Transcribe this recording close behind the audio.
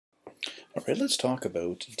Alright, let's talk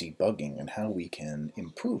about debugging and how we can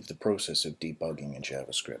improve the process of debugging in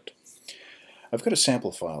JavaScript. I've got a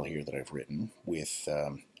sample file here that I've written with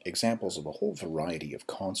examples of a whole variety of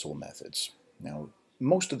console methods. Now,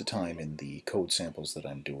 most of the time in the code samples that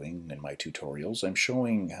I'm doing in my tutorials, I'm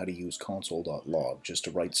showing how to use console.log just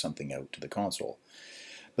to write something out to the console.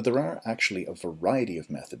 But there are actually a variety of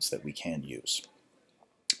methods that we can use.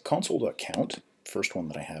 Console.count, first one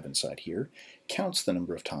that I have inside here, counts the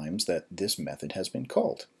number of times that this method has been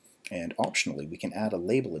called. And optionally, we can add a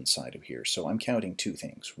label inside of here. So I'm counting two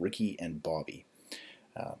things, Ricky and Bobby.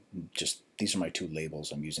 These are my two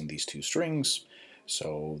labels. I'm using these two strings.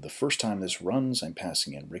 So the first time this runs, I'm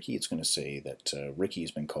passing in Ricky. It's going to say that Ricky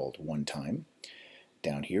has been called one time.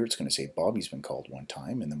 Down here, it's going to say Bobby's been called one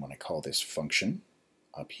time. And then when I call this function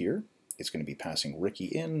up here, it's going to be passing Ricky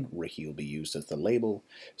in. Ricky will be used as the label.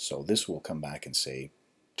 So this will come back and say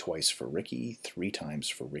twice for Ricky, 3 times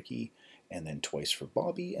for Ricky, and then twice for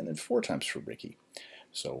Bobby, and then 4 times for Ricky.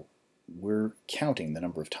 So we're counting the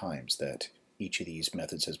number of times that each of these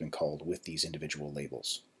methods has been called with these individual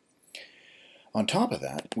labels. On top of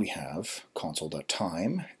that, we have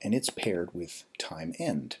console.time, and it's paired with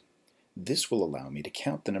timeEnd. This will allow me to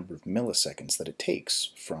count the number of milliseconds that it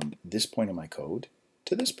takes from this point in my code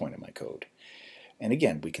to this point in my code. And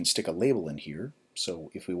again, we can stick a label in here,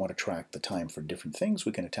 so if we want to track the time for different things,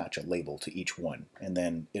 we can attach a label to each one, and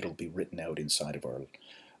then it'll be written out inside of our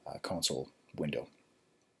console window.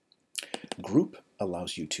 Group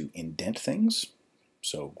allows you to indent things.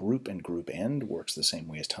 So group and group end works the same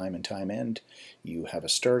way as time and time end. You have a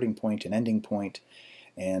starting point, an ending point,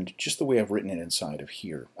 and just the way I've written it inside of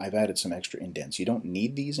here, I've added some extra indents. You don't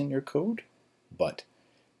need these in your code, but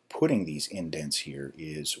putting these indents here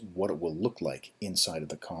is what it will look like inside of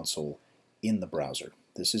the console in the browser.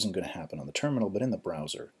 This isn't going to happen on the terminal, but in the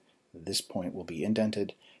browser, this point will be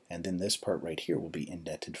indented, and then this part right here will be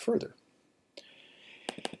indented further.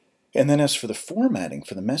 And then as for the formatting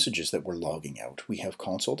for the messages that we're logging out, we have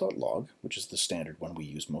console.log, which is the standard one we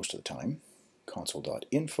use most of the time,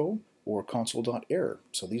 console.info, or console.error.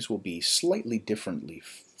 So these will be slightly differently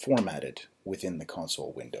formatted within the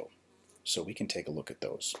console window. So we can take a look at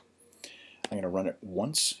those. I'm going to run it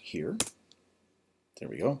once here. There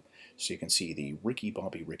we go. So you can see the Ricky,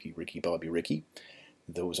 Bobby, Ricky, Ricky, Bobby, Ricky.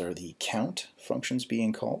 Those are the count functions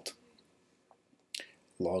being called.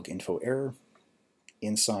 Log info error.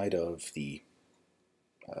 Inside of the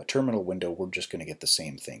terminal window, we're just going to get the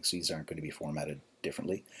same thing. So these aren't going to be formatted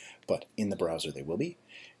differently, but in the browser they will be.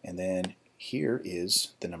 And then here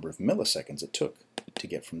is the number of milliseconds it took to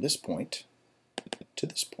get from this point to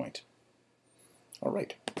this point. All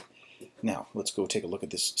right. Now let's go take a look at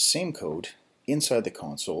this same code inside the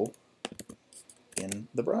console in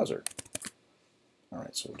the browser. All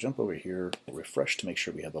right, so we'll jump over here, we'll refresh to make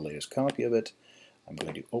sure we have the latest copy of it. I'm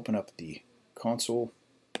going to open up the console,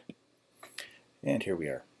 and here we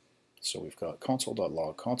are. So we've got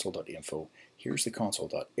console.log, console.info. Here's the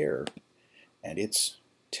console.error, and it's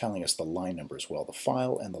telling us the line number as well, the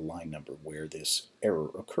file and the line number where this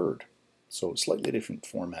error occurred. So slightly different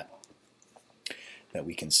format that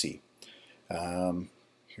we can see.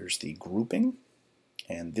 Here's the grouping,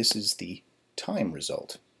 and this is the time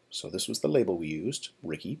result. So this was the label we used,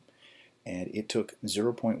 Ricky, and it took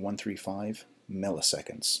 0.135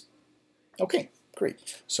 milliseconds. Okay,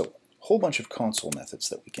 great. So a whole bunch of console methods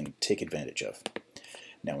that we can take advantage of.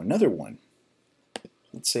 Now another one,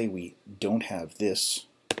 let's say we don't have this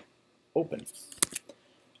open.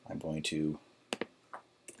 I'm going to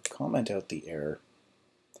comment out the error.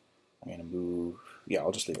 I'm going to move, yeah,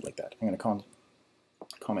 I'll just leave it like that. I'm going to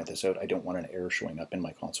comment this out. I don't want an error showing up in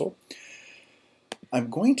my console. I'm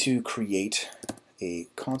going to create a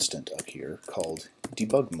constant up here called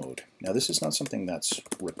debug mode. Now this is not something that's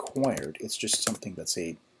required, it's just something that's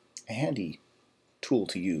a handy tool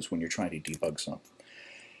to use when you're trying to debug something.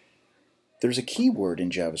 There's a keyword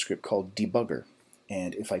in JavaScript called debugger,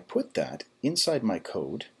 and if I put that inside my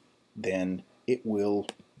code, then it will,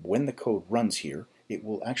 when the code runs here, it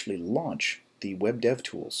will actually launch the web dev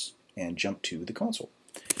tools and jump to the console.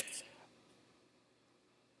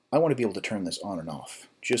 I want to be able to turn this on and off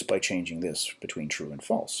just by changing this between true and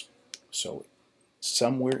false. So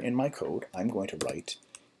somewhere in my code, I'm going to write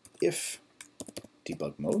if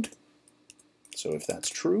debug mode. So if that's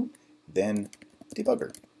true, then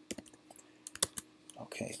debugger.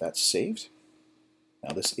 Okay, that's saved.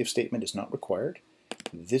 Now this if statement is not required.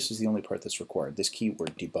 This is the only part that's required, this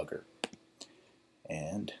keyword debugger.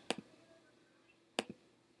 And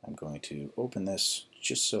I'm going to open this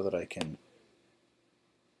just so that I can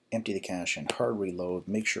empty the cache and hard reload,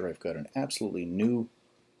 make sure I've got an absolutely new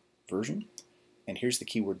version. And here's the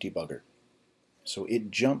keyword debugger. So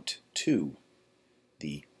it jumped to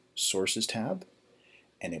the Sources tab,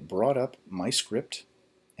 and it brought up my script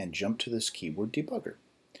and jumped to this keyword debugger.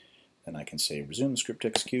 Then I can say resume script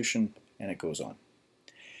execution, and it goes on.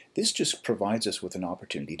 This just provides us with an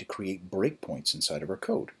opportunity to create breakpoints inside of our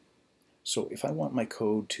code. So if I want my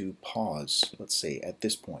code to pause, let's say at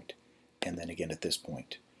this point, and then again at this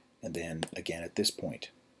point, and then again at this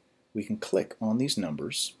point, we can click on these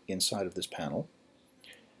numbers inside of this panel.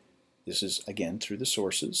 This is again through the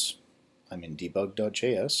sources. I'm in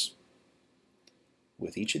debug.js.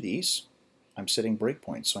 With each of these, I'm setting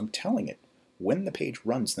breakpoints. So I'm telling it when the page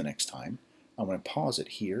runs the next time, I'm going to pause it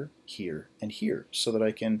here, here, and here so that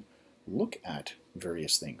I can look at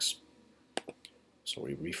various things. So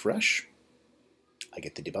we refresh, I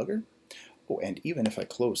get the debugger. Oh, and even if I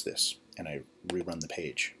close this and I rerun the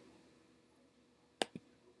page,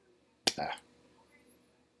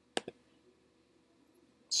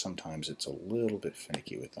 sometimes it's a little bit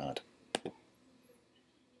finicky with that.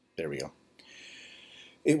 There we go.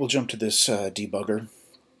 It will jump to this debugger.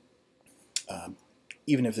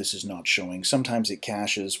 Even if this is not showing, sometimes it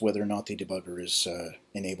caches whether or not the debugger is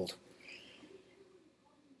enabled.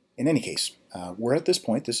 In any case, we're at this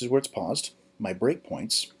point. This is where it's paused. My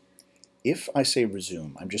breakpoints, if I say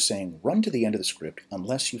resume, I'm just saying run to the end of the script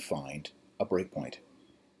unless you find a breakpoint.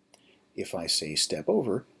 If I say step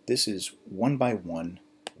over, this is one by one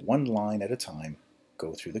line at a time,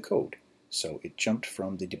 go through the code. So it jumped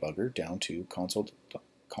from the debugger down to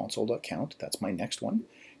console.count. That's my next one.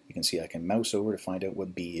 You can see I can mouse over to find out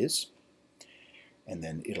what B is, and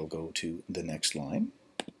then it'll go to the next line.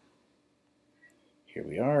 Here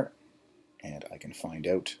we are, and I can find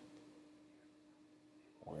out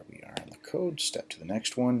where we are in the code. Step to the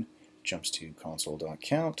next one, jumps to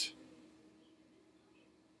console.count,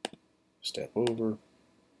 step over,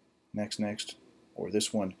 next, or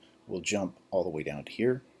this one will jump all the way down to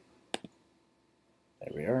here.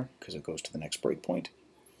 There we are, because it goes to the next breakpoint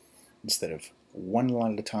instead of one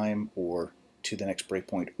line at a time, or to the next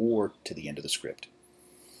breakpoint, or to the end of the script.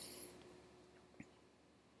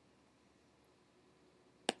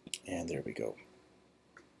 And there we go,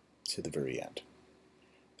 to the very end.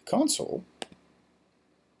 The console,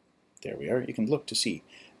 there we are, you can look to see,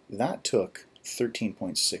 that took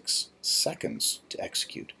 13.6 seconds to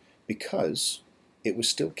execute because it was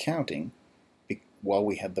still counting while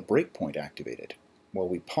we had the breakpoint activated. While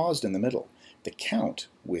we paused in the middle, the count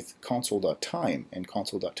with console.time and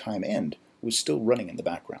console.timeEnd was still running in the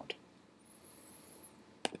background.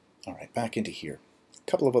 All right, back into here. A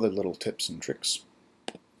couple of other little tips and tricks.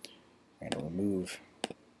 I'm going to remove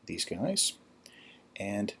these guys.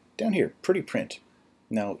 And down here, pretty print.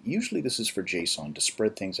 Now, usually this is for JSON to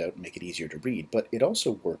spread things out and make it easier to read, but it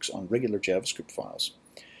also works on regular JavaScript files.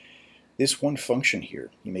 This one function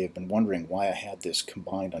here, you may have been wondering why I had this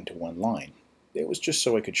combined onto one line. It was just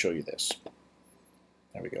so I could show you this.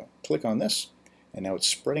 There we go. Click on this, and now it's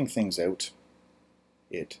spreading things out.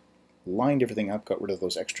 It lined everything up, got rid of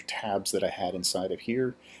those extra tabs that I had inside of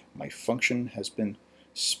here. My function has been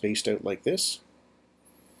spaced out like this.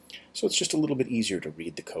 So it's just a little bit easier to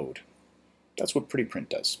read the code. That's what Pretty Print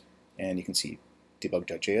does. And you can see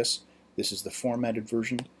debug.js. This is the formatted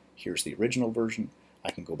version. Here's the original version.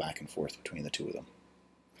 I can go back and forth between the two of them.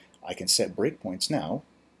 I can set breakpoints now,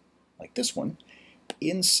 like this one,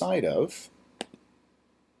 inside of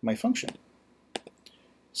my function.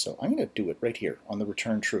 So I'm going to do it right here on the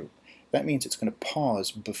return true. That means it's going to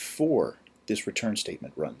pause before this return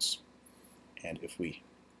statement runs. And if we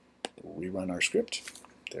rerun our script,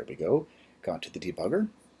 there we go, got to the debugger,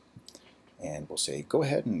 and we'll say go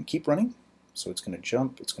ahead and keep running. So it's going to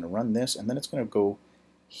jump, it's going to run this, and then it's going to go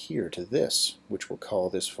here to this, which will call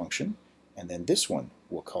this function, and then this one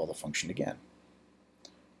will call the function again.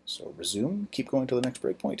 So resume, keep going to the next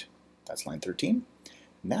breakpoint. That's line 13.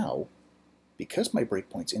 Now, because my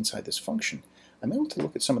breakpoint's inside this function, I'm able to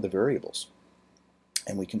look at some of the variables.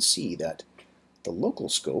 And we can see that the local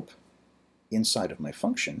scope inside of my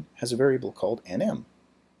function has a variable called nm,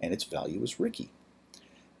 and its value is Ricky.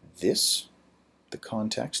 This, the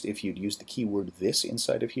context, if you'd used the keyword this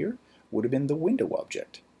inside of here, would have been the window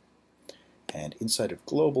object. And inside of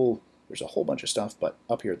global, there's a whole bunch of stuff, but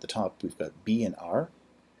up here at the top, we've got B and R.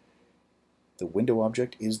 The window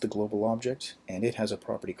object is the global object, and it has a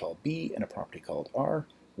property called B and a property called R,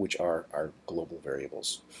 which are our global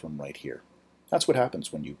variables from right here. That's what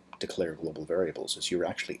happens when you declare global variables, is you're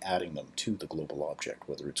actually adding them to the global object,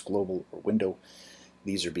 whether it's global or window.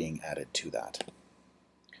 These are being added to that.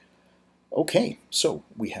 Okay, so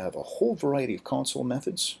we have a whole variety of console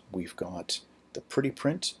methods. We've got the Pretty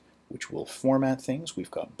Print, which will format things.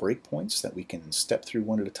 We've got breakpoints that we can step through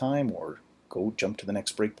one at a time or go jump to the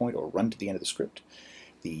next breakpoint or run to the end of the script.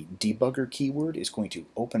 The debugger keyword is going to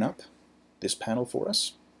open up this panel for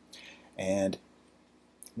us. And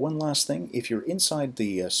one last thing, if you're inside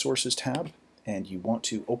the Sources tab and you want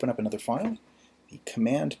to open up another file, the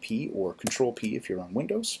Command P or Control P if you're on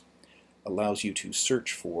Windows allows you to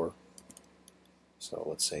search for, so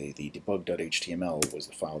let's say the debug.html was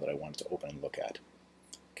the file that I wanted to open and look at.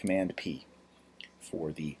 Command P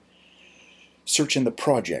for the search in the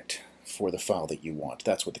project for the file that you want.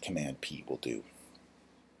 That's what the Command P will do.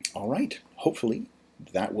 All right, hopefully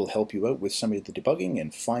that will help you out with some of the debugging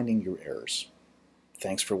and finding your errors.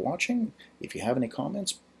 Thanks for watching. If you have any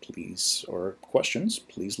comments, please, or questions,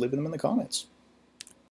 please leave them in the comments.